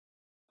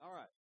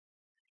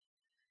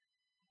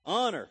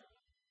Honor.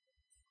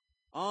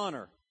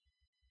 Honor.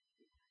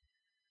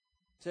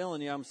 I'm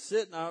telling you,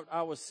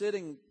 I was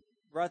sitting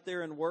right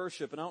there in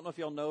worship, and I don't know if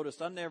y'all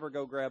noticed, I never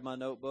go grab my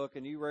notebook,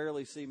 and you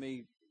rarely see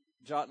me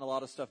jotting a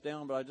lot of stuff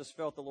down, but I just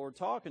felt the Lord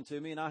talking to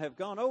me, and I have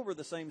gone over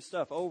the same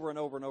stuff over and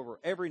over and over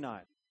every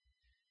night.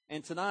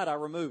 And tonight I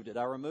removed it.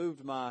 I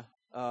removed my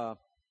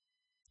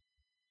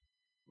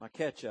my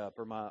catch-up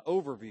or my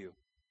overview.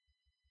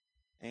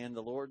 And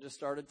the Lord just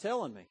started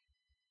telling me,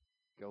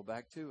 go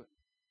back to it.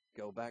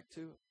 Go back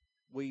to it.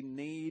 We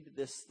need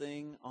this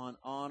thing on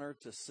honor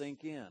to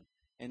sink in.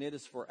 And it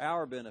is for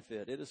our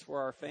benefit. It is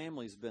for our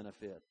family's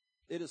benefit.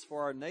 It is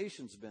for our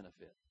nation's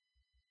benefit.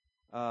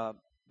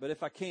 But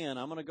if I can,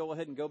 I'm going to go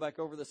ahead and go back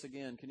over this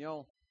again. Can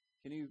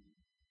you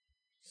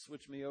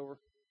switch me over?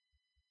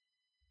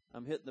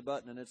 I'm hitting the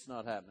button and it's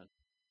not happening.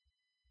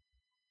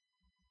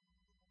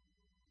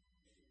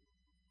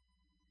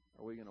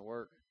 Are we going to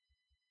work?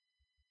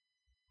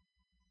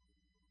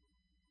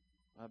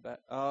 I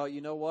bet.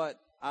 You know what?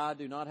 I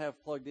do not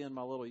have plugged in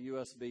my little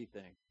USB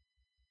thing.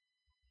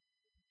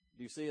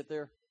 Do you see it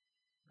there?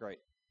 Great.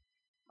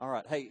 All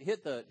right. Hey,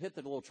 hit the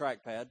little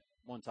trackpad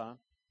one time.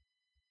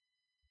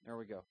 There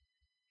we go.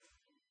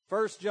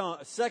 2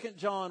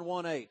 John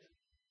 1:8.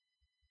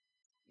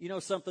 You know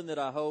something that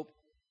I hope,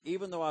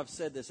 even though I've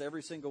said this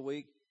every single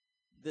week,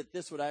 that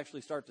this would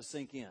actually start to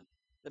sink in.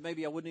 That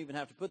maybe I wouldn't even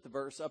have to put the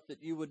verse up,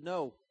 that you would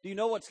know. Do you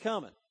know what's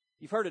coming?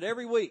 You've heard it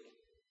every week.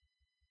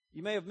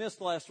 You may have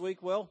missed last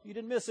week. Well, you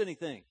didn't miss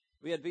anything.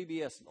 We had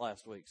VBS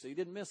last week, so you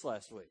didn't miss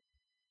last week.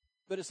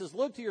 But it says,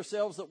 look to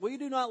yourselves that we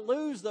do not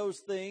lose those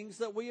things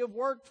that we have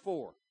worked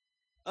for.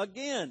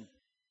 Again,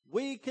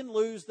 we can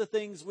lose the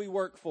things we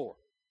work for.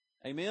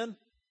 Amen?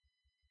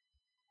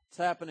 It's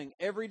happening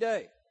every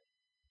day.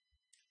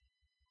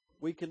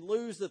 We can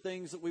lose the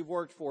things that we've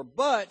worked for,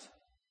 but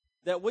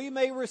that we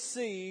may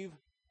receive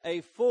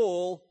a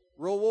full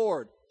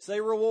reward. Say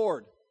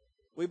reward.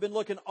 We've been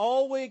looking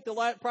all week,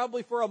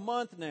 probably for a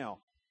month now,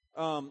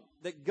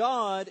 that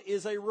God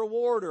is a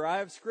rewarder. I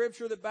have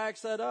scripture that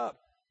backs that up.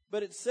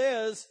 But it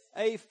says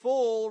a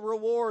full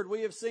reward.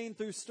 We have seen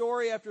through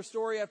story after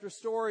story after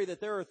story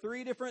that there are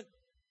three different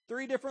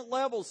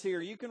levels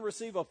here. You can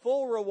receive a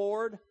full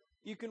reward,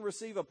 you can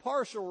receive a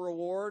partial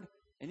reward,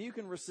 and you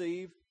can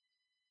receive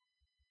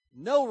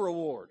no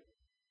reward.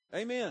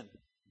 Amen.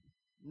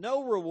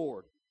 No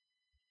reward.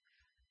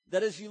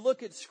 That as you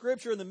look at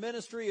Scripture and the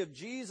ministry of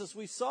Jesus,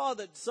 we saw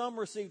that some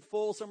received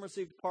full, some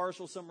received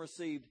partial, some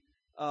received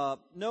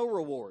no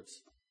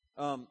rewards.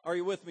 Are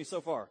you with me so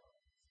far?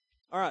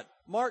 All right,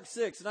 Mark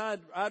 6, and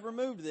I'd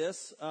removed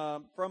this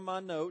from my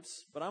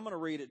notes, but I'm going to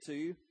read it to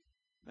you.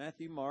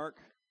 Matthew, Mark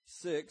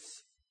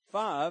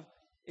 6:5.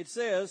 It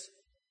says,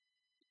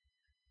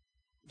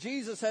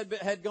 Jesus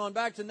had gone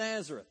back to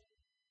Nazareth,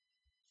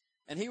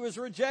 and he was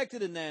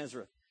rejected in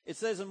Nazareth. It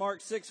says in Mark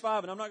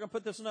 6:5, and I'm not going to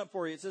put this one up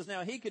for you. It says,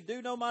 now he could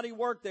do no mighty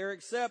work there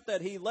except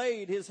that he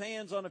laid his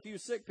hands on a few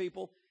sick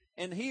people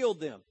and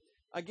healed them.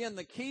 Again,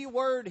 the key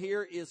word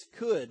here is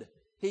could.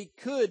 He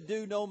could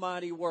do no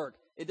mighty work.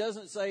 It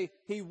doesn't say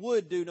he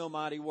would do no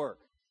mighty work.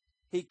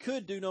 He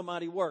could do no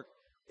mighty work.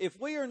 If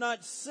we are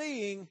not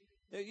seeing,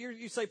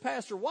 you say,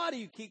 Pastor, why do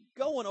you keep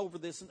going over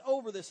this and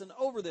over this and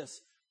over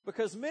this?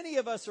 Because many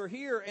of us are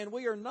here and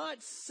we are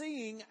not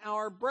seeing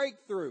our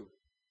breakthrough.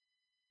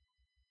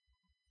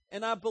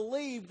 And I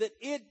believe that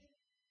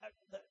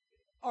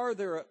are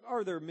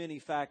there many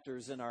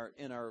factors in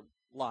our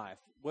life,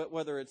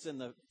 whether it's in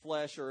the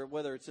flesh or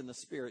whether it's in the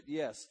spirit?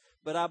 Yes.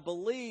 But I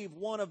believe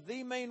one of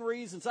the main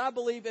reasons, I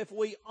believe if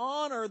we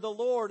honor the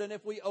Lord and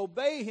if we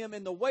obey Him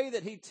in the way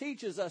that He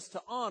teaches us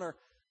to honor,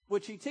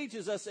 which He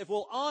teaches us, if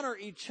we'll honor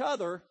each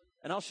other,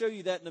 and I'll show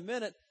you that in a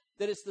minute,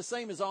 that it's the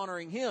same as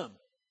honoring Him.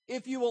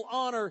 If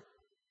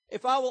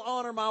I will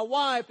honor my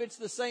wife, it's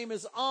the same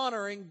as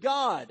honoring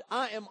God.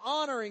 I am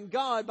honoring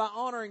God by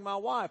honoring my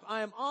wife.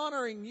 I am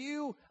honoring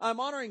you. I'm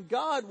honoring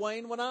God,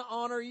 Wayne, when I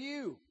honor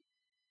you.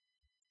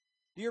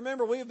 Do you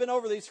remember we have been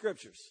over these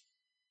scriptures?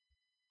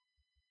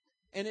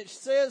 And it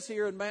says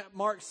here in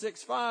Mark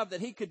 6:5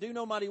 that he could do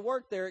no mighty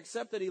work there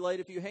except that he laid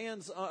a few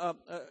hands,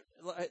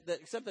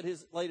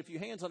 laid a few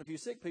hands on a few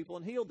sick people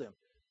and healed them.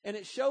 And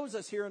it shows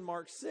us here in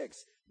Mark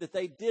 6 that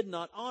they did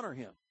not honor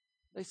him.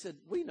 They said,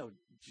 we know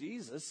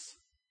Jesus.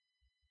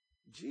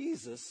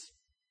 Jesus.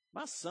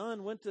 My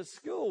son went to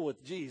school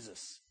with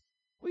Jesus.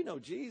 We know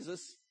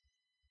Jesus.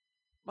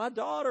 My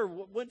daughter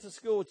went to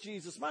school with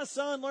Jesus. My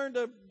son learned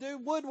to do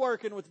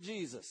woodworking with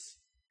Jesus.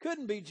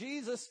 Couldn't be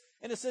Jesus.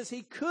 And it says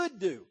he could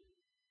do.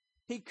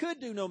 He could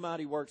do no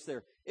mighty works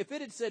there. If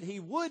it had said he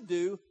would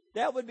do,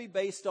 that would be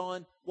based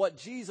on what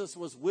Jesus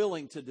was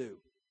willing to do.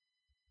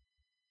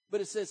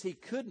 But it says he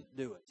couldn't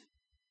do it,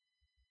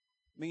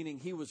 meaning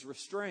he was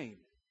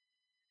restrained.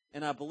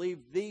 And I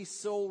believe the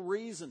sole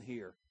reason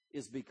here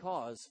is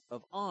because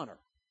of honor.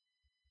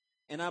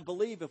 And I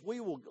believe if we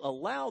will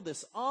allow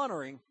this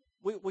honoring,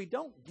 we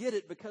don't get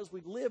it because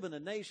we live in a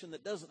nation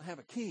that doesn't have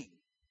a king.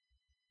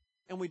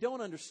 And we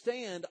don't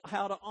understand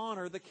how to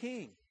honor the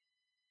king.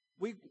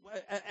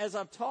 As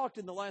I've talked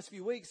in the last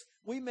few weeks,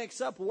 we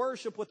mix up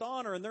worship with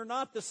honor, and they're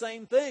not the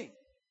same thing.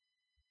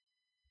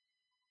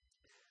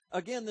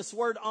 Again, this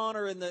word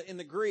honor in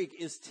the Greek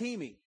is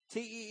timi,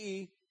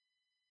 T-E-E-M-E-E.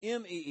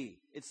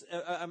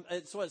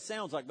 It's what it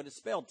sounds like, but it's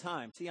spelled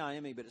time,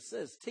 T-I-M-E, but it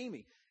says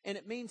timi, and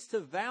it means to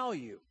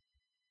value.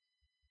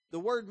 The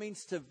word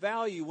means to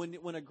value.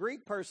 When a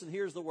Greek person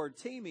hears the word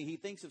timi, he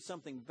thinks of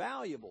something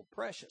valuable,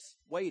 precious,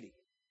 weighty,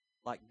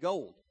 like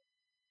gold.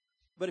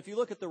 But if you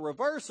look at the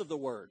reverse of the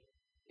word,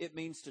 it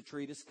means to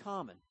treat as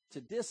common, to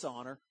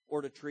dishonor,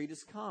 or to treat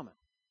as common.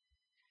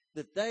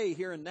 That they,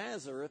 here in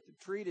Nazareth,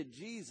 treated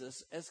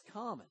Jesus as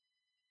common.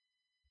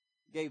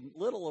 Gave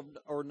little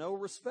or no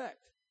respect.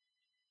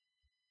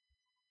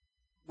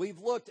 We've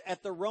looked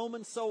at the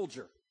Roman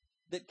soldier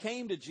that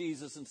came to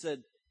Jesus and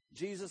said,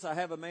 Jesus, I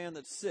have a man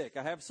that's sick.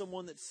 I have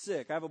someone that's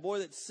sick. I have a boy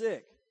that's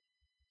sick.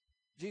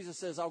 Jesus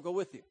says, I'll go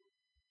with you.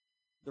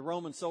 The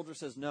Roman soldier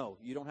says, no,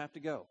 you don't have to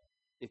go.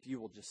 If you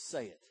will just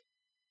say it,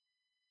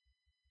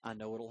 I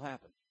know it'll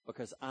happen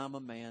because I'm a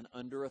man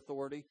under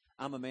authority.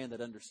 I'm a man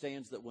that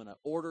understands that when an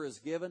order is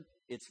given,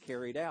 it's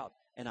carried out.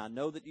 And I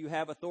know that you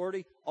have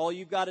authority. All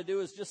you've got to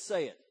do is just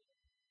say it.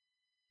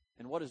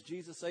 And what does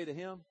Jesus say to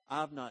him?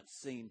 I've not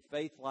seen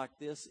faith like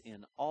this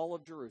in all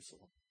of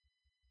Jerusalem.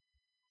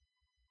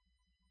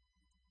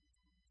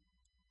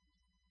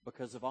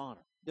 Because of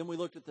honor. Then we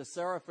looked at the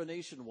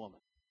Syrophoenician woman.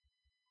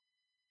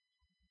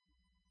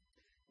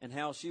 And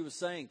how she was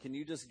saying, can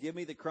you just give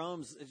me the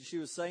crumbs? She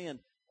was saying,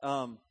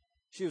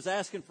 she was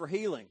asking for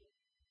healing.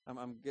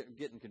 I'm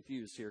getting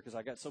confused here because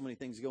I got so many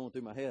things going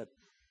through my head.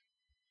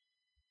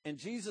 And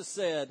Jesus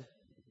said,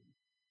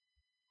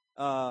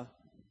 help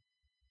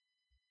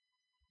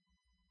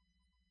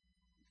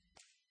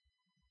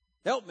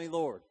me,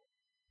 Lord.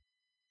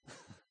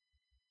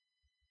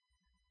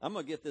 I'm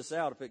going to get this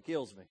out if it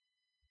kills me.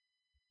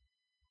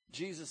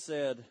 Jesus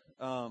said,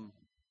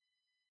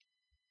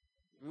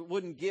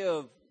 wouldn't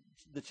give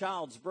the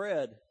child's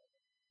bread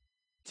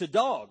to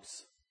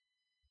dogs.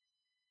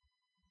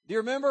 Do you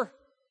remember?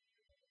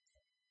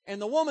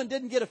 And the woman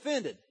didn't get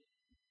offended.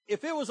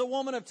 If it was a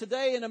woman of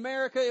today in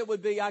America, it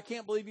would be, I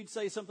can't believe you'd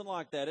say something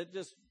like that.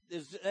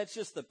 That's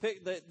just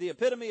the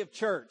epitome of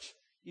church.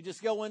 You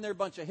just go in there, a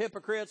bunch of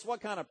hypocrites.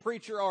 What kind of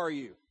preacher are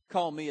you?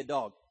 Call me a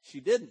dog. She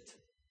didn't.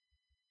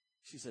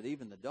 She said,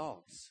 even the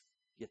dogs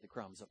get the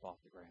crumbs up off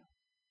the ground.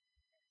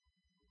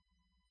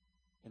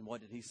 And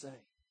what did he say?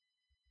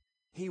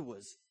 He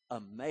was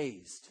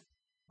amazed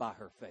by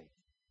her faith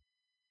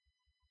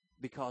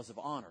because of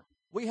honor.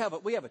 We have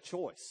a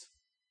choice,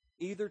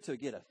 either to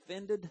get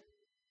offended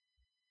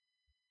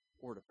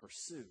or to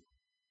pursue.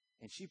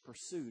 And she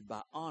pursued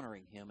by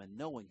honoring him and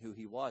knowing who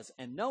he was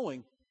and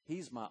knowing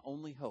he's my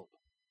only hope.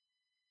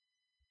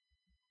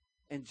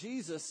 And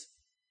Jesus,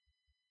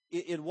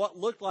 in what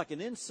looked like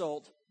an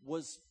insult,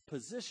 was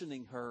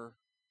positioning her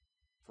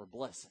for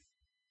blessing.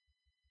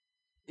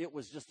 It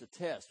was just a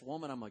test.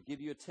 Woman, I'm going to give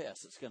you a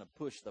test. It's going to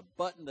push the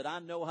button that I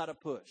know how to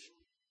push.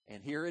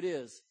 And here it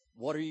is.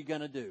 What are you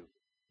going to do?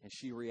 And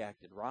she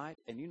reacted right.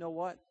 And you know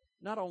what?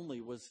 Not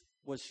only was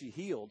she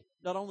healed,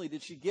 not only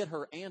did she get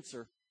her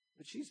answer,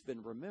 but she's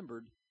been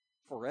remembered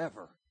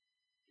forever.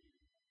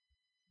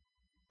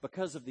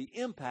 Because of the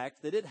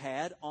impact that it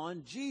had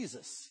on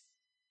Jesus.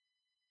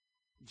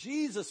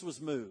 Jesus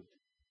was moved.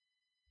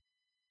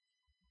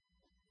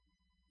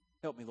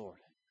 Help me, Lord.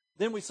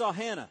 Then we saw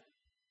Hannah.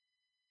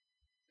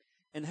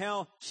 And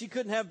how she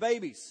couldn't have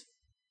babies.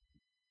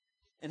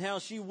 And how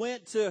they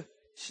went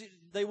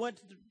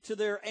to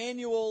their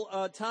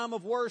annual time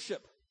of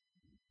worship.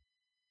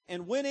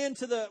 And went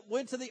to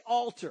the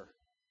altar.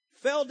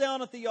 Fell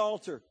down at the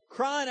altar.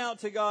 Crying out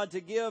to God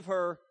to give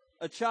her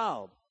a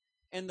child.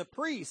 And the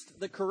priest,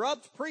 the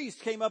corrupt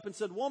priest, came up and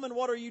said, woman,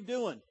 what are you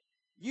doing?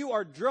 You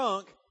are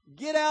drunk.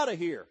 Get out of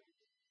here.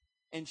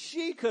 And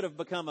she could have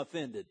become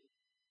offended.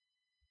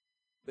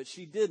 But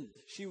she didn't.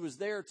 She was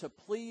there to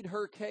plead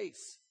her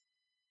case.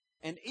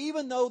 And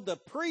even though the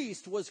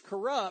priest was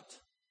corrupt,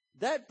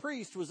 that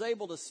priest was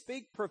able to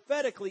speak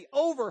prophetically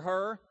over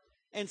her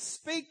and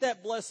speak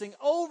that blessing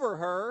over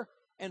her,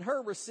 and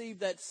her receive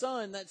that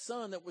son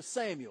that was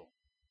Samuel.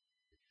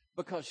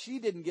 Because she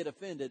didn't get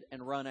offended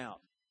and run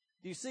out.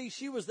 Do you see?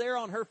 She was there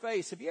on her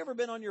face. Have you ever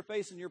been on your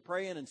face and you're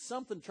praying and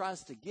something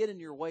tries to get in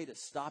your way to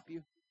stop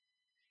you?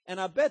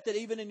 And I bet that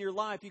even in your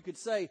life you could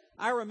say,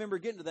 I remember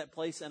getting to that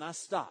place and I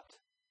stopped.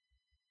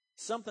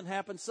 Something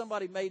happened,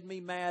 somebody made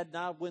me mad, and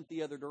I went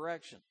the other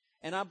direction.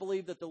 And I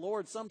believe that the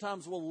Lord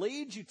sometimes will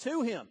lead you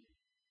to Him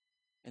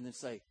and then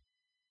say,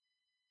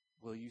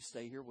 will you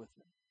stay here with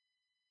me?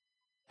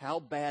 How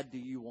bad do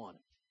you want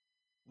it?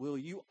 Will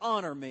you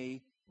honor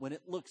me when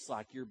it looks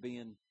like you're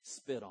being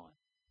spit on?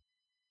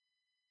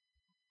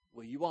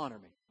 Will you honor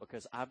me?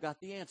 Because I've got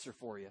the answer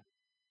for you.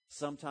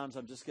 Sometimes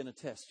I'm just going to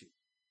test you.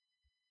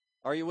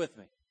 Are you with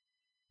me?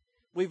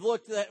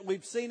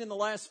 We've seen in the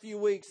last few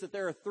weeks that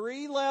there are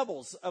 3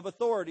 levels of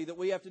authority that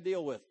we have to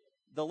deal with.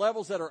 The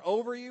levels that are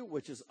over you,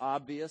 which is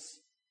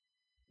obvious.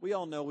 We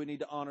all know we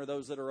need to honor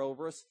those that are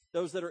over us,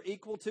 those that are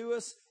equal to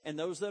us, and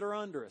those that are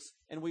under us.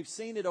 And we've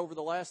seen it over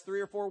the last 3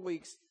 or 4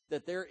 weeks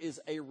that there is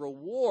a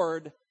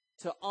reward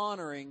to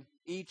honoring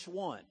each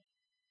one.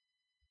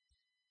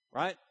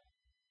 Right?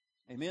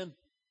 Amen?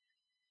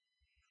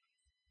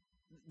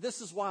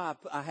 This is why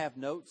I have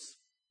notes.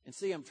 And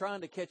see, I'm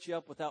trying to catch you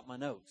up without my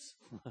notes.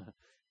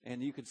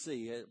 And you can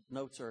see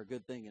notes are a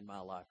good thing in my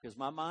life because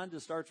my mind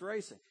just starts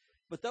racing.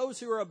 But those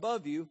who are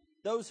above you,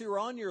 those who are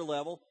on your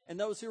level, and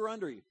those who are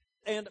under you.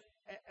 And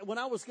when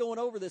I was going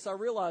over this, I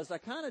realized I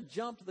kind of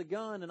jumped the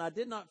gun and I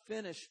did not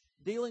finish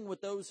dealing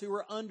with those who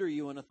are under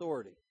you in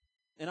authority.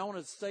 And I want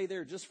to stay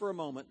there just for a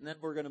moment, and then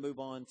we're going to move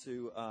on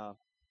to,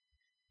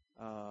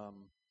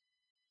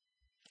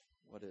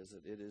 what is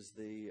it? It is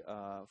the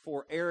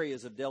 4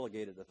 areas of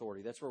delegated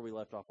authority. That's where we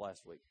left off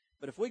last week.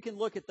 But if we can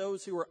look at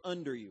those who are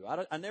under you,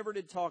 I never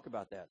did talk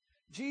about that.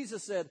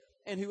 Jesus said,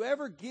 and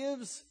whoever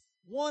gives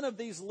one of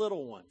these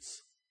little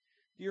ones.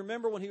 Do you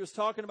remember when he was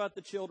talking about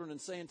the children and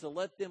saying to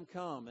let them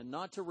come and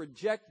not to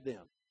reject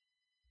them?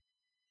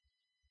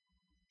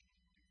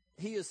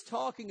 He is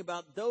talking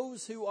about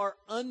those who are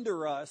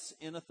under us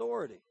in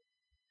authority.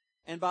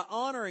 And by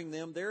honoring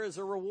them, there is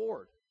a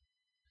reward.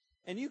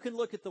 And you can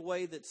look at the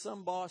way that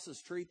some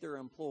bosses treat their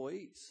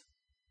employees.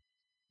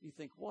 You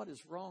think, what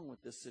is wrong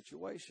with this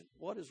situation?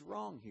 What is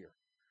wrong here?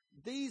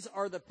 These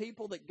are the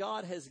people that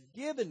God has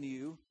given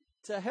you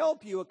to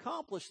help you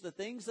accomplish the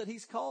things that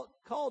He's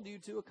called you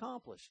to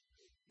accomplish.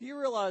 Do you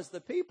realize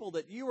the people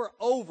that you are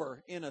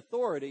over in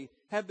authority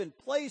have been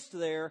placed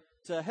there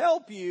to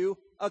help you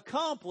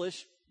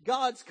accomplish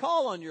God's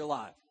call on your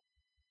life?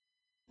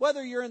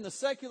 Whether you're in the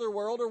secular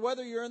world or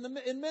whether you're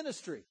in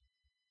ministry.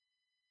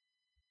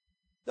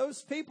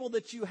 Those people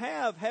that you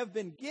have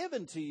been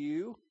given to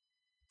you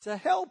to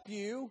help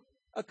you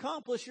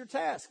accomplish your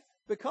task.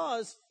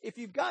 Because if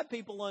you've got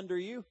people under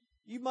you,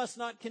 you must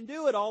not can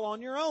do it all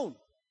on your own.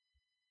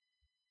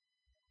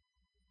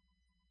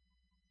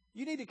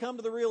 You need to come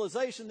to the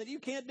realization that you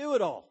can't do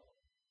it all.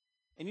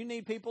 And you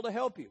need people to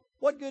help you.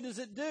 What good does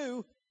it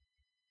do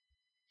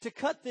to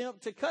cut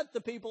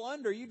the people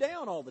under you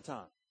down all the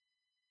time?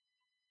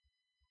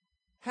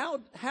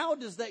 How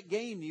does that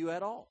gain you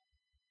at all?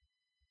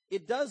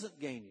 It doesn't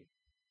gain you.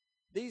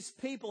 These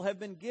people have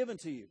been given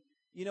to you.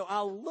 You know,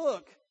 I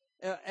look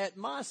at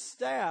my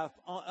staff,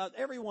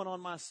 everyone on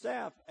my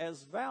staff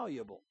as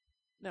valuable.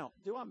 Now,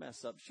 do I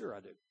mess up? Sure I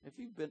do. If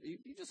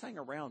you just hang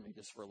around me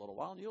just for a little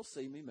while and you'll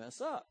see me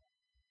mess up.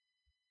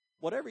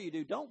 Whatever you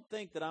do, don't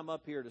think that I'm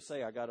up here to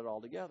say I got it all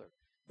together.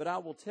 But I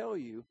will tell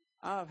you,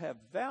 I have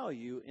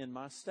value in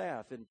my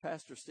staff, in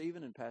Pastor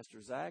Stephen and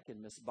Pastor Zach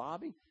and Miss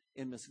Bobby,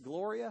 in Miss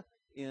Gloria,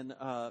 in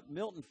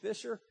Milton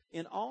Fisher,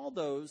 in all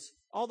those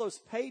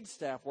paid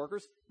staff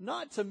workers,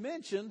 not to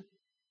mention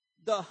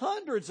the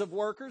hundreds of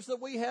workers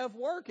that we have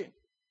working.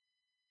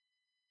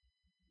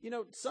 You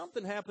know,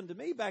 something happened to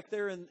me back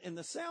there in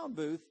the sound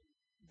booth.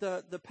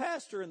 The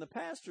pastor and the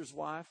pastor's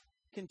wife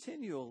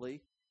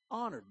continually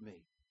honored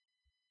me.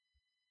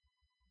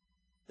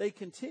 They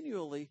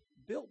continually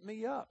built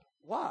me up.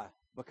 Why?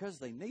 Because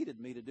they needed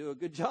me to do a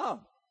good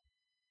job.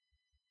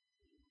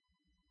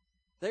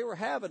 They were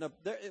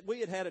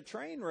we had a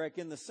train wreck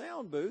in the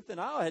sound booth,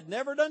 and I had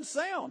never done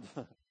sound.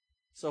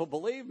 So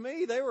believe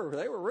me, they were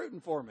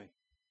rooting for me.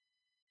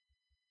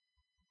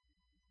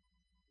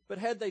 But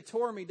had they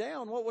tore me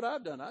down, what would I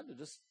have done? I'd have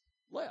just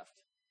left.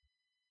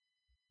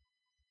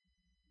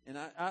 And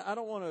I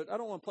don't want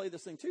to play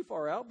this thing too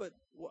far out, but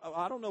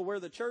I don't know where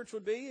the church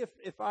would be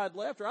if I'd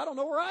left, or I don't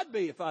know where I'd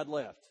be if I'd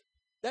left.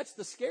 That's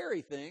the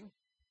scary thing.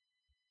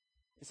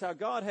 It's how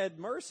God had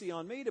mercy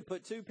on me to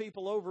put 2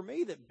 people over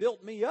me that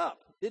built me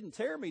up, didn't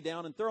tear me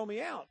down and throw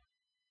me out.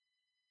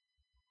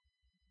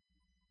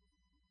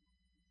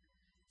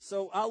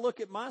 So I look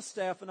at my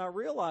staff and I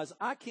realize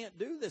I can't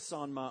do this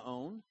on my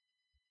own,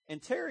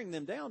 and tearing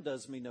them down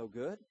does me no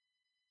good.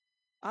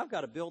 I've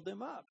got to build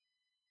them up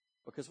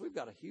because we've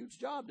got a huge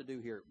job to do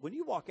here. When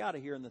you walk out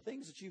of here and the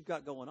things that you've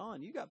got going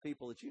on, you got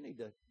people that you need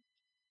to,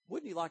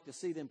 wouldn't you like to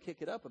see them kick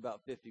it up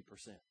about 50%?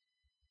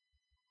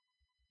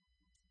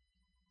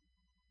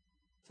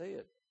 Say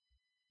it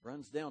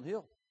runs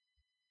downhill.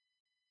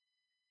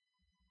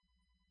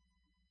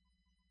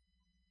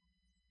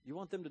 You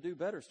want them to do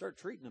better, start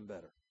treating them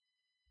better.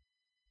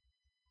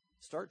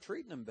 Start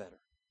treating them better.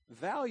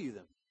 Value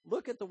them.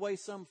 Look at the way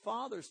some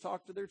fathers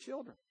talk to their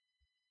children.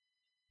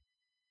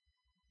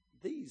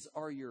 These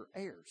are your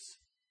heirs.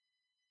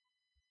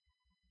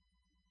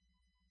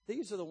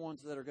 These are the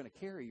ones that are going to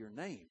carry your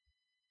name.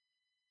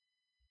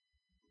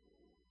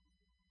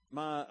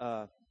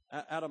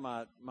 Out of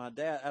my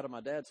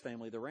dad's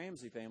family, the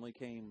Ramsey family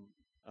came.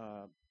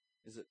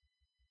 Is it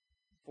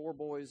 4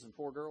 boys and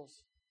 4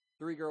 girls?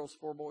 3 girls,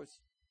 4 boys.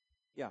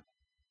 Yeah.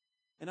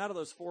 And out of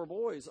those 4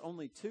 boys,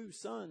 only 2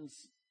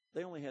 sons.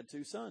 They only had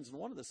 2 sons, and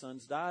one of the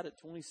sons died at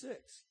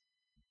 26.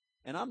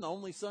 And I'm the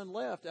only son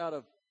left out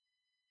of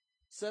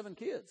 7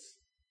 kids.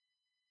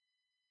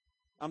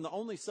 I'm the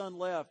only son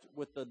left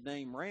with the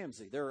name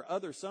Ramsey. There are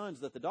other sons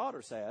that the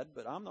daughters had,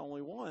 but I'm the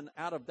only one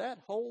out of that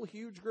whole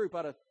huge group.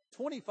 Out of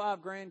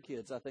 25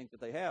 grandkids, I think,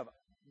 that they have,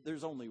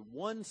 there's only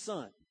one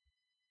son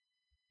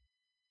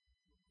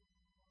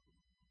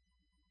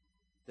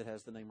that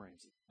has the name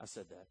Ramsey. I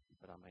said that,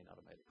 but I may not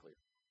have made it clear.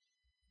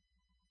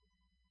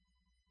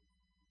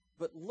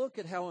 But look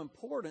at how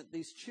important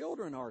these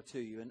children are to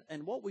you.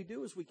 And what we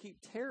do is we keep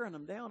tearing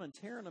them down and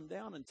tearing them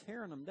down and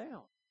tearing them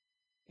down.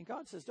 And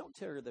God says, don't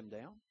tear them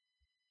down.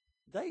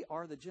 They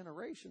are the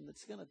generation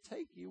that's going to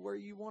take you where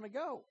you want to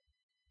go.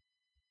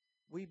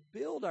 We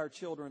build our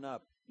children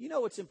up. You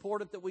know, it's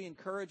important that we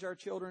encourage our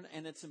children,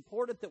 and it's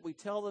important that we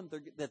tell them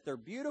that they're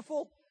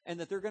beautiful and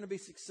that they're going to be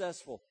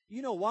successful.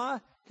 You know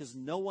why? Because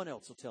no one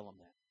else will tell them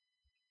that.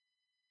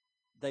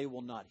 They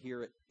will not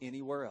hear it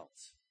anywhere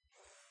else.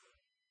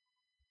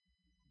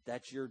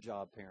 That's your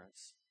job,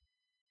 parents.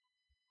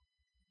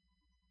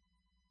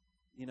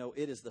 You know,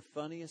 it is the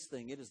funniest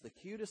thing. It is the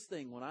cutest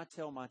thing when I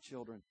tell my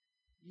children,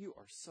 you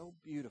are so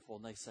beautiful.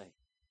 And they say,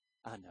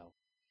 I know.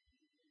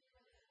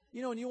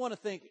 You know, and you want to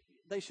think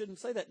they shouldn't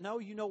say that. No,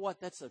 you know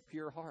what? That's a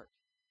pure heart.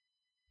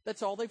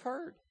 That's all they've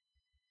heard.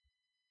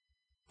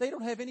 They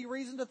don't have any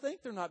reason to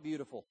think they're not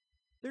beautiful.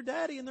 Their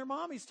daddy and their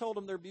mommy's told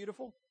them they're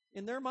beautiful.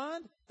 In their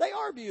mind, they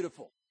are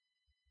beautiful.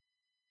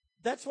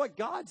 That's what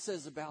God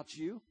says about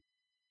you.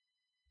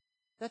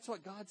 That's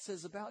what God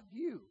says about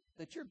you,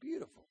 that you're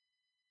beautiful.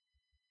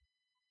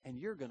 And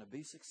you're going to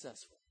be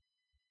successful.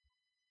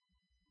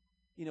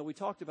 You know, we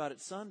talked about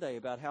it Sunday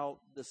about how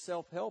the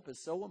self-help is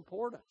so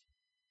important.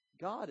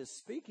 God is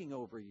speaking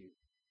over you,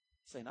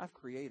 saying, I've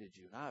created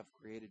you, and I've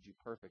created you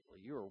perfectly.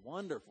 You are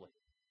wonderfully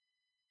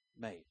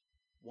made.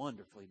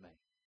 Wonderfully made.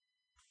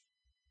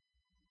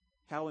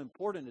 How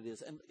important it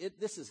is. And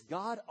this is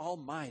God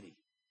Almighty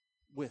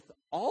with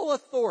all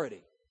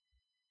authority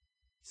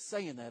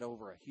saying that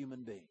over a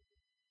human being.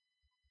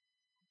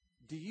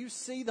 Do you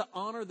see the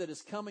honor that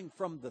is coming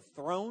from the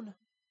throne?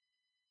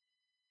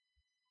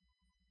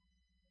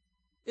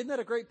 Isn't that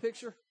a great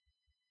picture?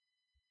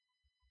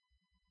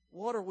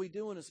 What are we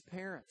doing as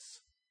parents?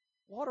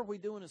 What are we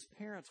doing as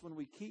parents when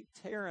we keep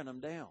tearing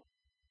them down?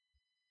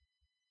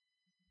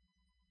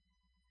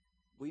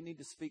 We need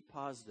to speak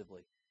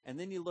positively. And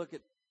then you look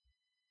at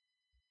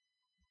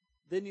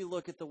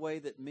the way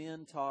that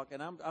men talk,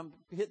 and I'm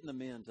hitting the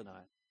men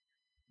tonight.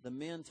 The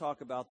men talk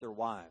about their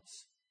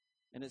wives.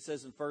 And it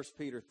says in 1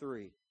 Peter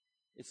 3,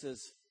 it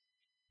says,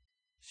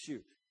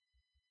 shoot.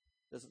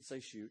 It doesn't say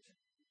shoot.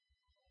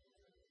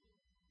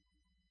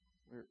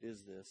 Where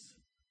is this?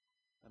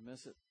 I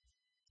miss it.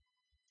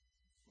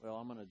 Well,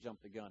 I'm going to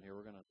jump the gun here.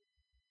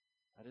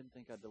 I didn't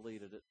think I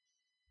deleted it.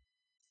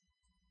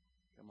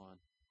 Come on.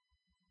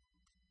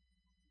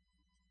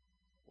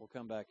 We'll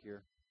come back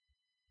here.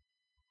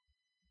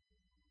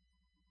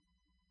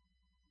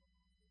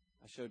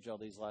 I showed y'all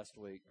these last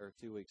week, or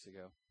 2 weeks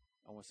ago.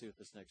 I want to see what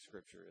this next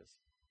scripture is.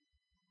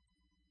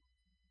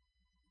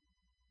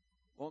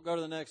 Won't go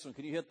to the next one.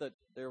 Can you hit that?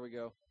 There we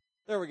go.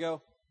 There we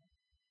go.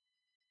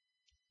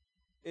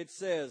 It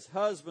says,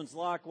 husbands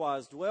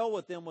likewise dwell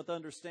with them with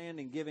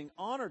understanding, giving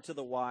honor to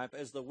the wife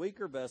as the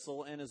weaker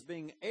vessel and as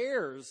being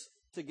heirs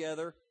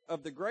together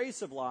of the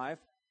grace of life,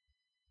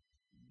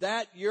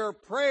 that your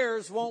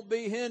prayers won't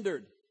be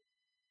hindered.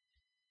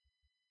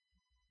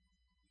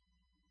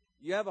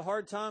 You have a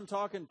hard time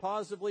talking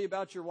positively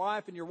about your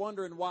wife, and you're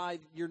wondering why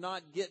you're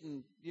not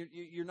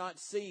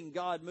seeing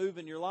God move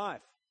in your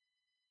life.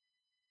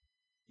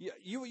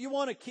 You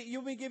want to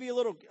let me give you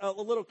a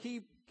little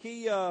key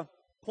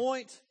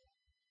point.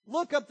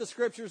 Look up the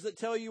scriptures that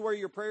tell you where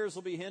your prayers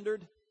will be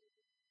hindered,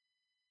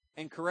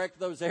 and correct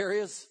those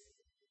areas.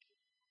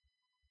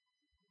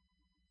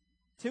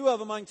 2 of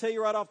them I can tell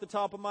you right off the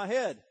top of my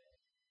head: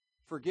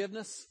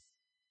 forgiveness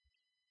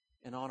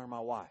and honor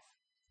my wife.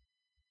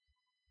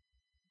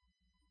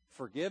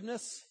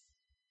 Forgiveness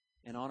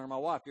and honor my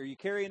wife. Are you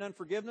carrying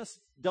unforgiveness?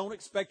 Don't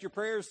expect your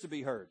prayers to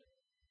be heard.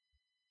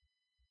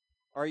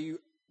 Are you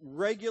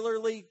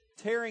regularly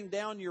tearing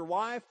down your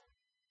wife?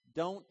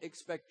 Don't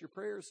expect your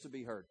prayers to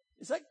be heard.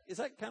 Is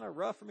that kind of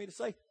rough for me to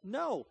say?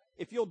 No.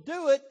 If you'll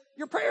do it,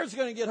 your prayers are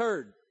going to get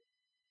heard.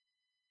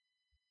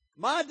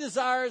 My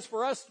desire is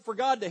for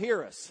God to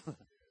hear us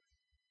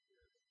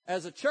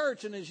as a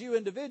church and as you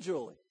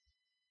individually.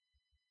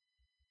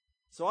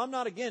 So I'm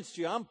not against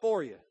you. I'm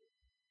for you.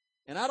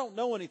 And I don't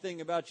know anything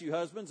about you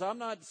husbands. I'm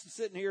not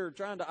sitting here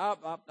trying to,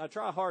 I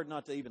try hard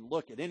not to even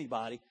look at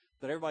anybody,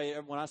 but everybody,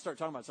 when I start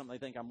talking about something, they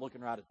think I'm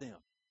looking right at them.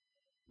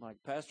 I'm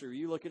like, Pastor, are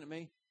you looking at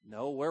me?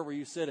 No, where were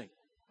you sitting?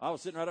 I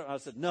was sitting right up. I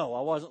said, no,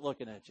 I wasn't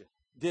looking at you.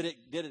 Did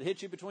it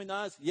hit you between the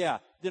eyes? Yeah,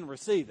 didn't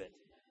receive it.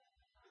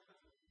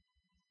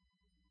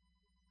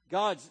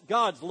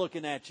 God's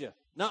looking at you,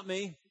 not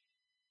me.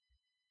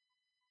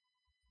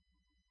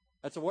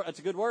 That's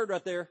a good word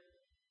right there.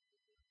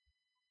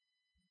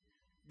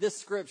 This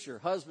scripture,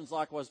 husbands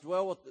likewise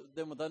dwell with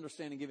them with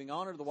understanding, giving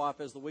honor to the wife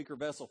as the weaker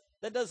vessel.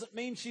 That doesn't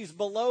mean she's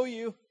below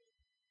you.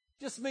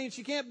 It just means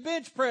she can't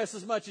bench press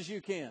as much as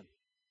you can.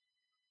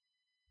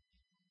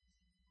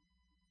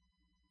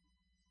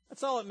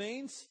 That's all it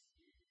means.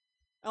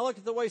 I look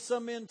at the way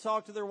some men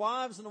talk to their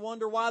wives and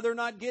wonder why they're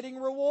not getting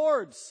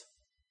rewards.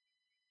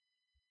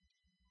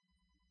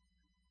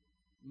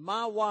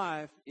 My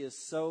wife is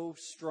so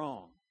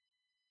strong.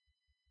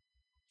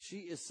 She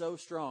is so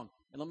strong.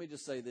 And let me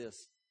just say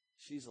this.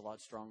 She's a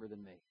lot stronger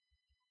than me.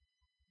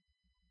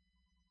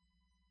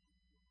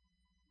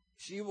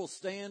 She will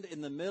stand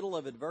in the middle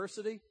of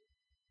adversity,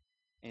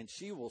 and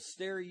she will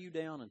stare you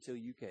down until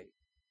you cave.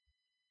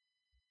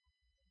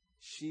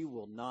 She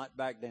will not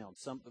back down.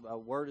 A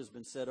word has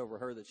been said over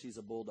her that she's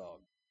a bulldog.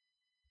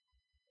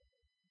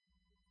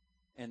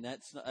 And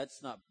that's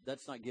not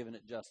giving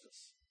it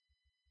justice.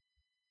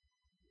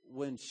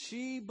 When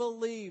she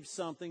believes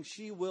something,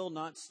 she will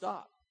not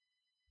stop.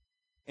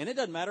 And it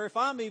doesn't matter if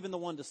I'm even the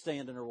one to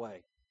stand in her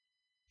way.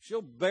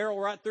 She'll barrel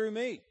right through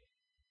me.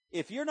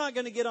 If you're not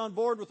going to get on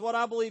board with what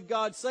I believe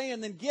God's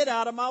saying, then get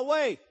out of my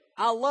way.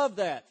 I love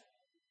that.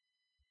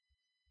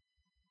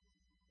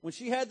 When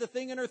she had the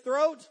thing in her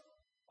throat,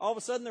 all of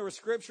a sudden there was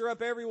scripture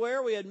up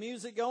everywhere. We had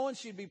music going.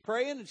 She'd be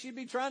praying and she'd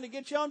be trying to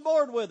get you on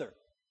board with her.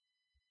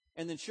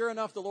 And then sure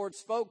enough, the Lord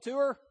spoke to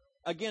her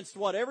against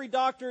what every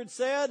doctor had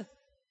said,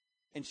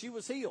 and she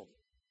was healed.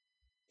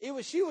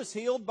 She was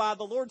healed by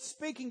the Lord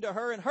speaking to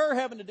her and her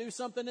having to do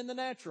something in the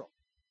natural.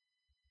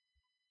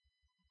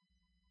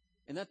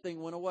 And that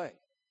thing went away.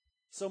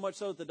 So much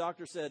so that the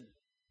doctor said,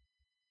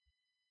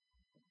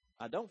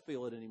 I don't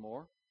feel it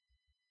anymore,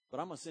 but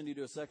I'm going to send you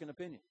to a second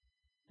opinion.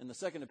 And the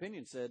second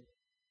opinion said,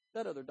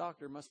 that other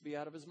doctor must be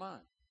out of his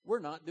mind. We're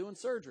not doing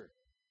surgery.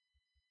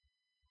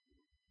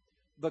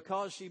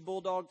 Because she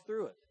bulldogged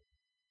through it.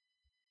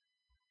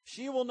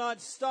 She will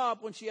not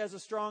stop when she has a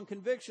strong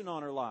conviction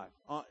on her life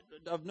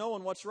of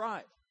knowing what's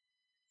right.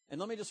 And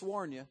let me just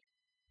warn you,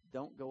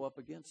 don't go up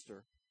against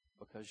her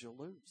because you'll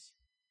lose.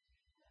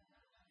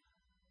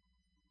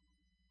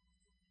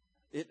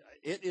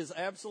 It is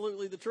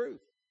absolutely the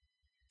truth.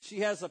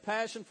 She has a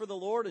passion for the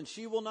Lord and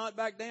she will not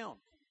back down.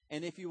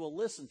 And if you will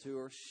listen to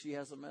her, she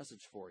has a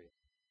message for you.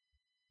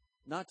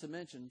 Not to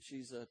mention,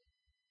 she's a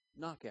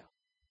knockout.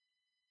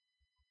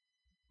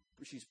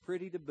 She's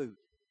pretty to boot.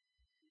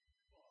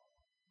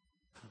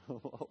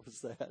 What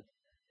was that?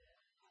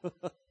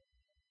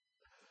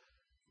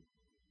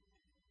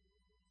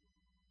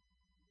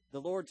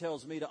 The Lord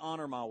tells me to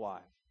honor my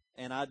wife,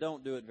 and I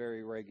don't do it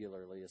very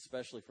regularly,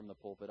 especially from the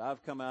pulpit. I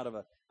come out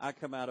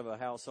of a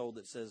household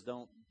that says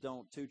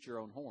don't toot your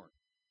own horn.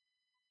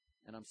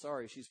 And I'm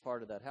sorry, she's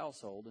part of that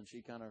household, and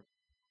she kind of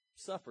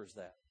suffers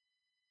that.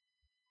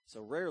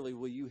 So rarely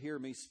will you hear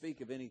me speak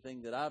of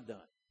anything that I've done.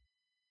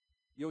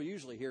 You'll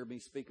usually hear me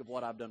speak of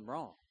what I've done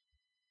wrong.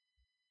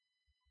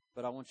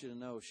 But I want you to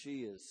know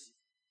she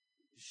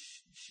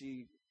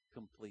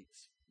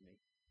completes me.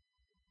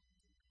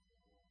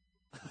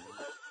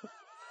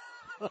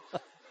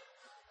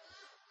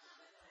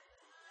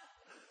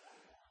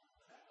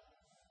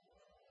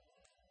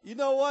 You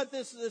know what?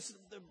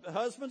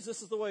 Husbands,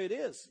 this is the way it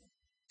is.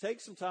 Take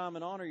some time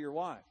and honor your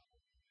wife.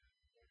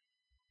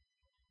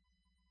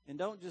 And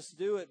don't just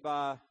do it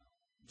by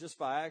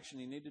action.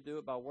 You need to do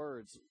it by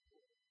words.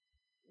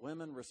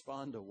 Women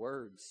respond to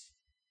words.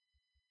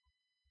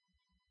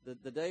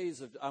 The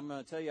days of, I'm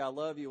going to tell you I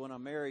love you when I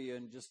marry you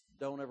and just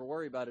don't ever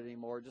worry about it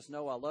anymore. Just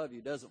know I love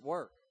you doesn't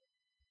work.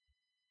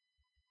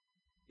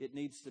 It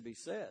needs to be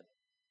said.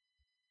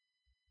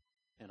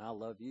 And I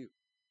love you.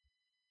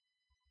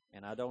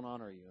 And I don't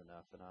honor you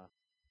enough. And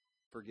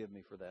forgive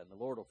me for that. And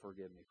the Lord will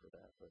forgive me for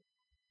that. But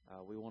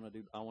I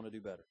want to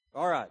do better.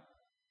 All right.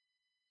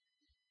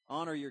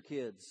 Honor your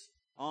kids.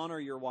 Honor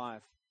your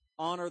wife.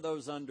 Honor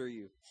those under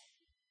you.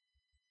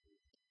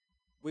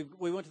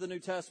 We went to the New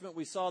Testament.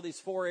 We saw these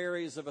 4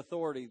 areas of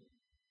authority.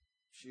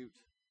 Shoot.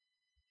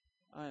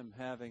 I am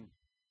having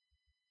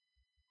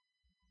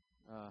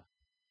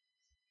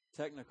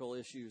technical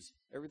issues.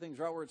 Everything's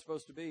right where it's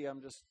supposed to be.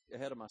 I'm just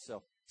ahead of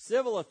myself.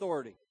 Civil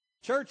authority.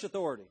 Church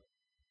authority.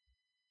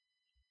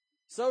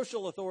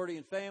 Social authority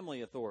and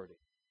family authority.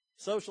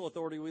 Social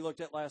authority we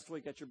looked at last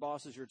week. That's your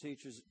bosses, your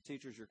teachers,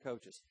 your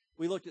coaches.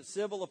 We looked at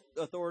civil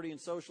authority and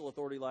social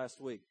authority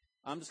last week.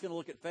 I'm just going to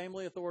look at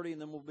family authority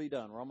and then we'll be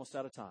done. We're almost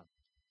out of time.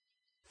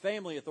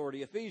 Family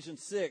authority,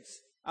 Ephesians 6.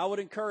 I would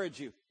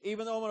encourage you,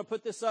 even though I'm going to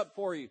put this up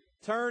for you,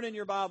 turn in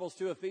your Bibles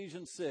to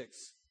Ephesians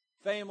 6.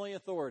 Family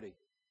authority.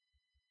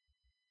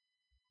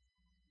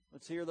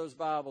 Let's hear those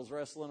Bibles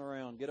wrestling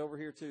around. Get over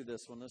here to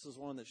this one. This is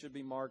one that should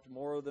be marked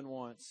more than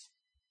once.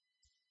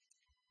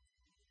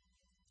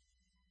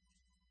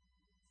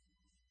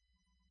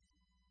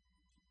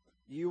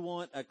 You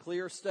want a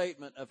clear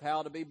statement of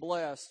how to be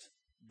blessed.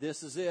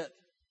 This is it.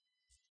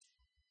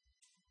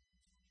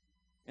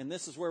 And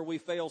this is where we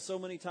fail so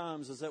many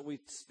times, is that we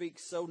speak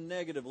so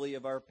negatively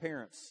of our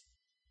parents.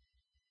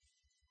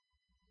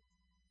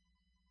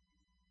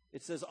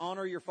 It says,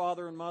 honor your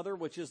father and mother,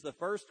 which is the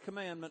first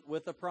commandment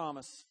with a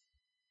promise,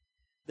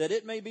 that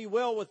it may be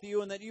well with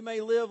you and that you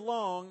may live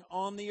long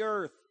on the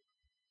earth.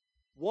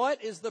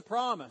 What is the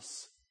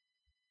promise?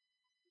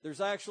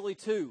 There's actually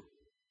 2.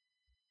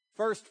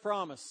 First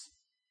promise,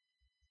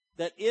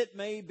 that it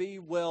may be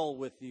well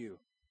with you.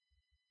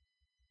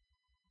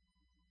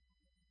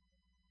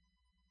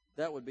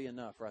 That would be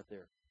enough right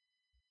there.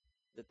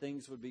 That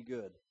things would be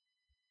good.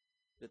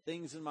 That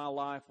things in my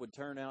life would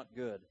turn out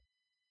good.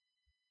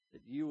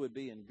 That you would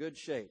be in good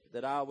shape.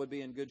 That I would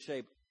be in good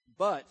shape.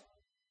 But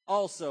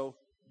also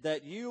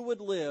that you would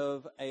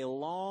live a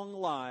long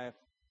life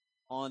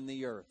on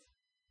the earth.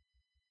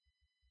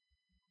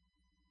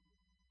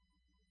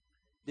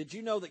 Did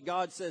you know that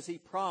God says He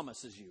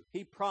promises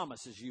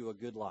you a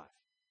good life,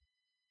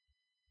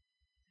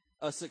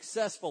 a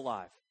successful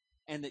life,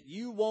 and that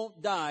you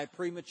won't die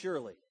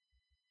prematurely?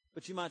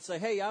 But you might say,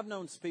 hey, I've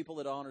known some people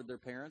that honored their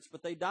parents,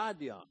 but they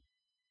died young.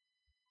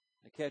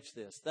 Now catch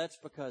this. That's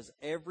because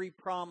every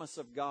promise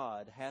of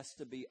God has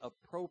to be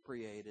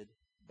appropriated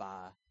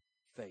by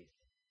faith.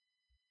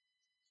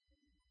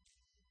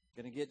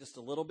 Going to get just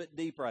a little bit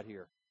deep right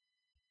here.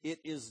 It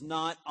is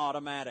not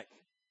automatic.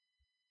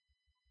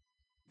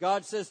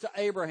 God says to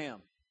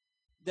Abraham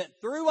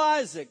that through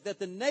Isaac, that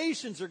the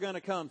nations are going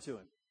to come to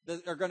him,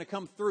 that are going to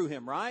come through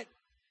him, right?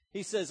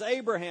 He says,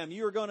 Abraham,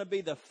 you are going to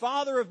be the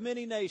father of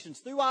many nations.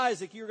 Through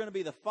Isaac, you're going to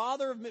be the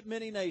father of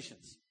many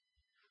nations.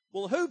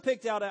 Well, who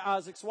picked out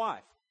Isaac's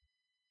wife?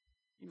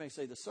 You may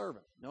say the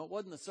servant. No, it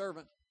wasn't the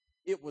servant.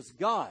 It was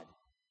God.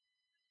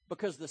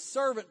 Because the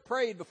servant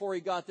prayed before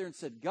he got there and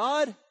said,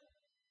 God,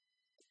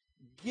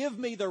 give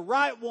me the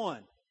right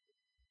one.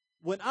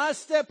 When I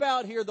step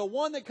out here, the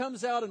one that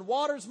comes out and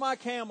waters my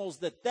camels,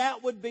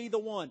 that would be the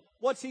one.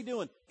 What's he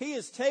doing? He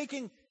is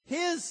taking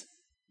his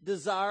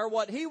desire,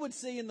 what he would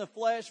see in the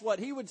flesh, what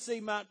he would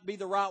see might be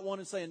the right one,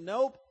 and saying,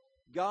 nope,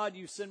 God,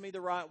 you send me the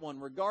right one.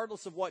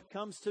 Regardless of what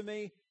comes to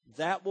me,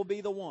 that will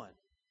be the one.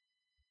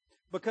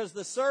 Because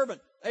the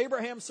servant,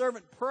 Abraham's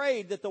servant,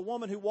 prayed that the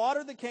woman who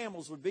watered the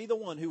camels would be the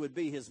one who would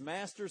be his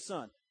master's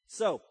son.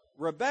 So,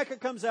 Rebekah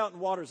comes out and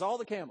waters all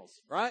the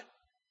camels, right?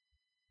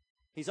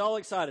 He's all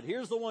excited.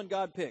 Here's the one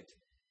God picked.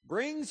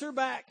 Brings her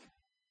back.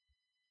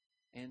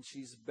 And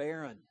she's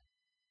barren.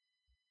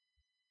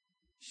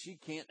 She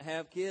can't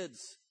have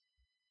kids.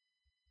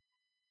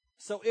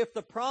 So if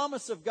the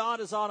promise of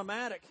God is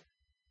automatic,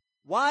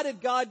 why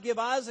did God give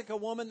Isaac a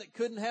woman that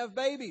couldn't have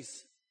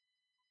babies?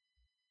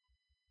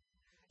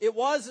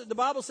 The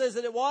Bible says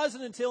that it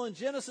wasn't until in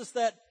Genesis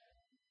that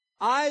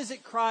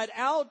Isaac cried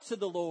out to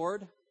the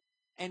Lord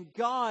and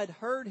God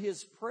heard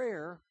his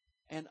prayer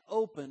and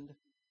opened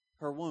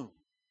her womb.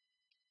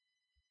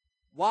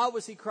 Why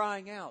was he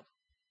crying out?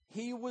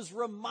 He was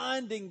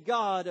reminding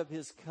God of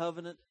his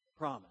covenant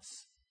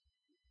promise.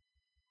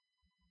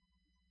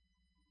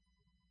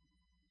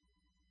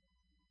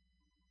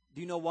 Do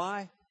you know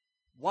why?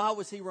 Why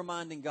was he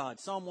reminding God?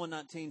 Psalm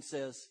 119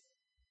 says,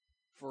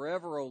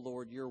 forever, O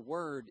Lord, your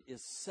word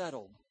is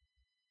settled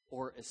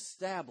or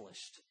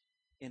established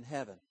in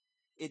heaven.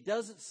 It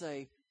doesn't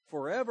say,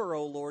 forever,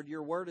 O Lord,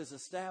 your word is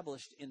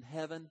established in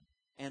heaven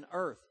and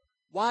earth.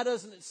 Why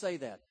doesn't it say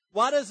that?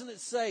 Why doesn't it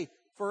say,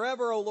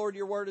 forever, O Lord,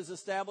 your word is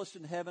established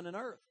in heaven and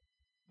earth?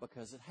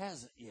 Because it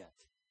hasn't yet.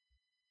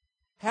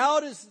 How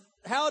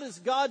does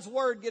God's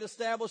word get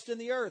established in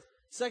the earth?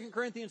 2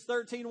 Corinthians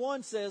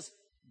 13:1 says,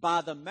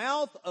 by the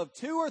mouth of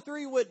 2 or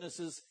 3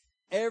 witnesses,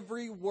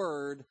 every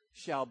word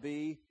shall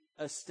be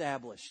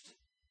established.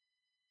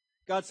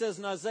 God says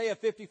in Isaiah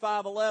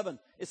 55:11,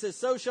 it says,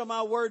 so shall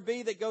my word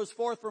be that goes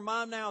forth from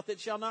my mouth. It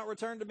shall not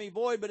return to me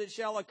void, but it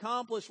shall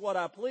accomplish what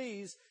I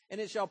please, and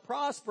it shall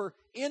prosper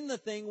in the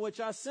thing which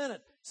I sent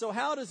it. So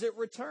how does it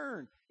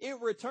return? It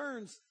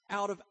returns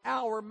out of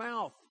our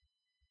mouth.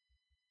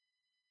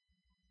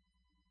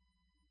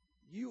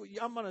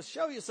 I'm going to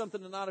show you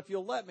something tonight if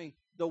you'll let me.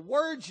 The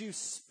words you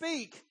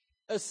speak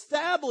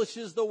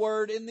establishes the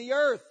word in the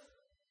earth.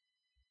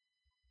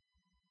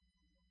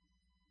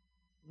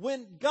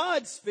 When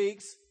God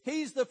speaks,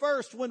 He's the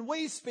first. When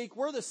we speak,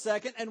 we're the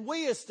second, and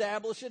we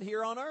establish it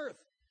here on earth.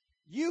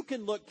 You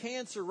can look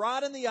cancer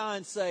right in the eye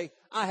and say,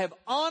 I have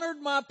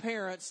honored my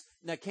parents.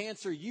 Now,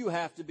 cancer, you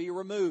have to be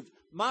removed.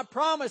 My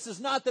promise is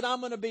not that I'm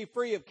going to be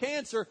free of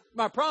cancer.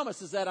 My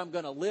promise is that I'm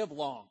going to live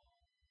long.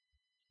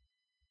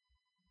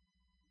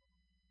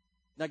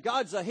 Now,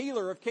 God's a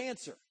healer of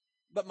cancer.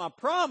 But my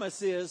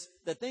promise is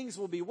that things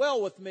will be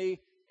well with me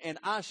and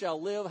I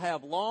shall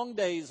have long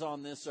days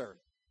on this earth.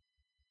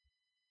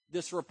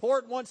 This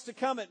report wants to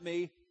come at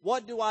me.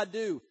 What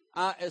do?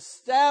 I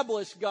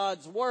establish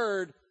God's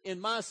word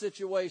in my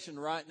situation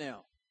right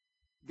now.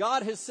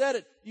 God has said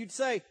it. You'd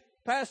say,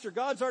 Pastor,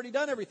 God's already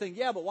done everything.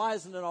 Yeah, but why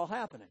isn't it all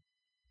happening?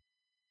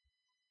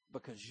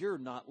 Because you're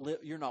not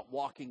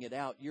walking it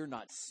out. You're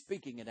not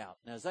speaking it out.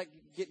 Now, is that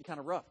getting kind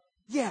of rough?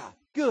 Yeah,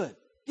 good.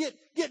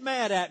 Get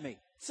mad at me.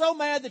 So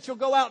mad that you'll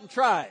go out and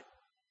try it.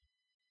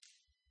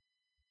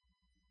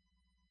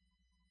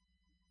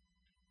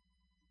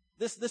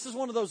 This is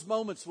one of those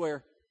moments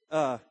where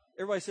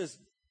everybody says,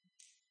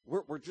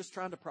 we're just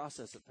trying to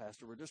process it,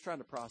 Pastor. We're just trying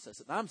to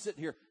process it. And I'm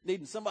sitting here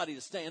needing somebody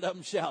to stand up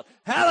and shout,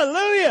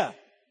 hallelujah!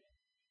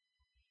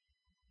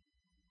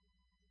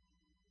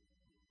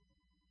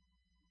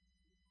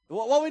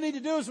 What we need to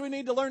do is we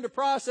need to learn to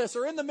process,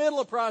 or in the middle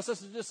of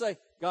processing, just say,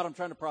 God, I'm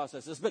trying to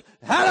process this, but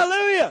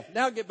hallelujah!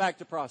 Now get back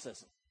to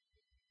processing.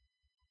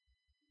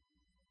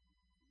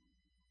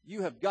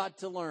 You have got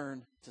to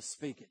learn to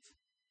speak it.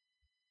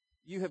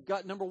 You have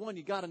got, number one,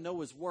 you got to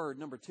know His Word.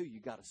 Number two, you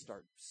got to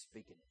start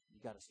speaking it.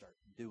 You got to start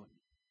doing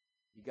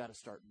it. You got to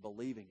start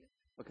believing it,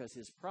 because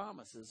His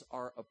promises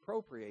are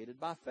appropriated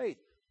by faith.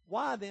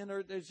 Why then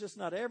there's just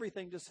not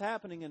everything just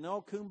happening and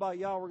oh,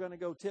 kumbaya, we're going to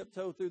go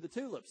tiptoe through the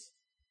tulips?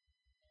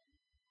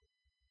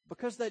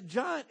 Because that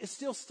giant is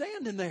still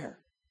standing there.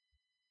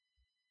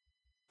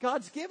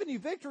 God's given you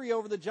victory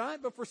over the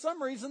giant, but for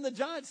some reason the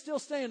giant's still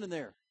standing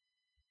there.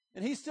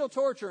 And he's still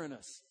torturing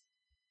us.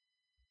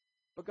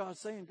 But God's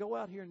saying, go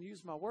out here and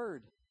use my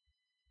word.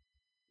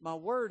 My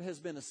word has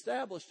been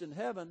established in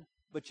heaven,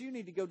 but you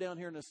need to go down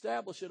here and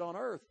establish it on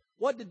earth.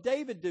 What did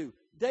David do?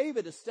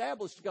 David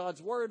established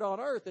God's word on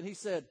earth, and he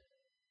said,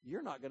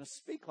 you're not going to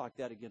speak like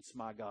that against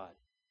my God.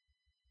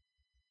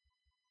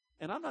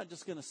 And I'm not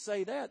just going to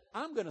say that.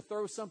 I'm going to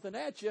throw something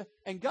at you,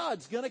 and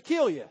God's going to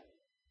kill you.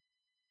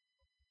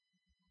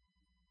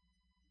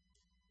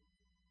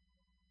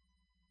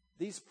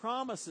 These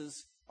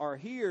promises are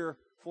here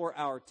for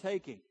our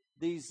taking.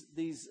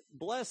 These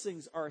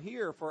blessings are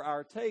here for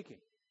our taking.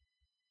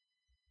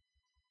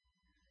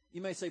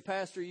 You may say,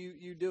 Pastor,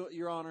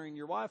 you're honoring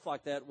your wife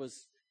like that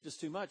was just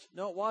too much.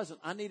 No, it wasn't.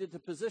 I needed to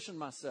position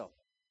myself.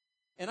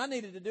 And I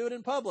needed to do it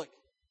in public.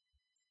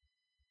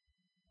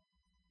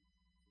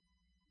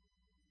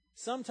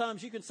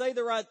 Sometimes you can say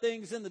the right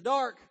things in the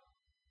dark,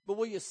 but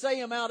will you say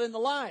them out in the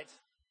light?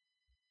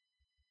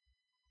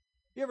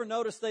 You ever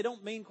notice they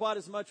don't mean quite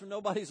as much when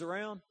nobody's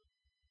around?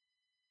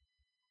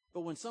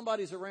 But when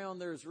somebody's around,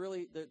 there's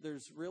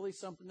really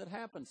something that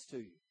happens to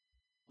you.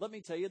 Let me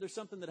tell you, there's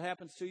something that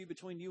happens to you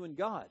between you and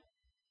God.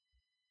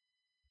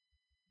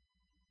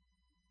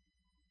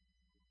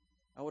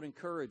 I would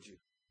encourage you.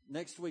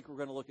 Next week we're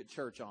going to look at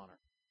church honor.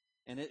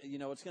 And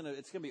it's going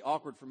to be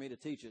awkward for me to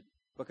teach it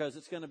because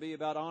it's going to be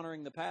about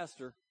honoring the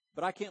pastor,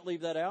 but I can't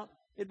leave that out.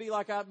 It'd be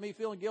like me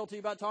feeling guilty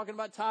about talking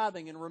about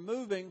tithing and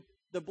removing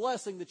the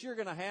blessing that you're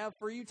going to have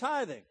for you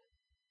tithing.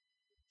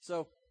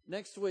 So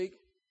next week,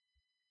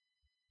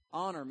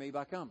 honor me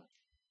by coming.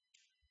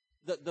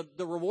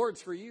 The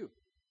reward's for you.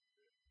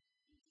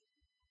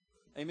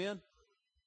 Amen?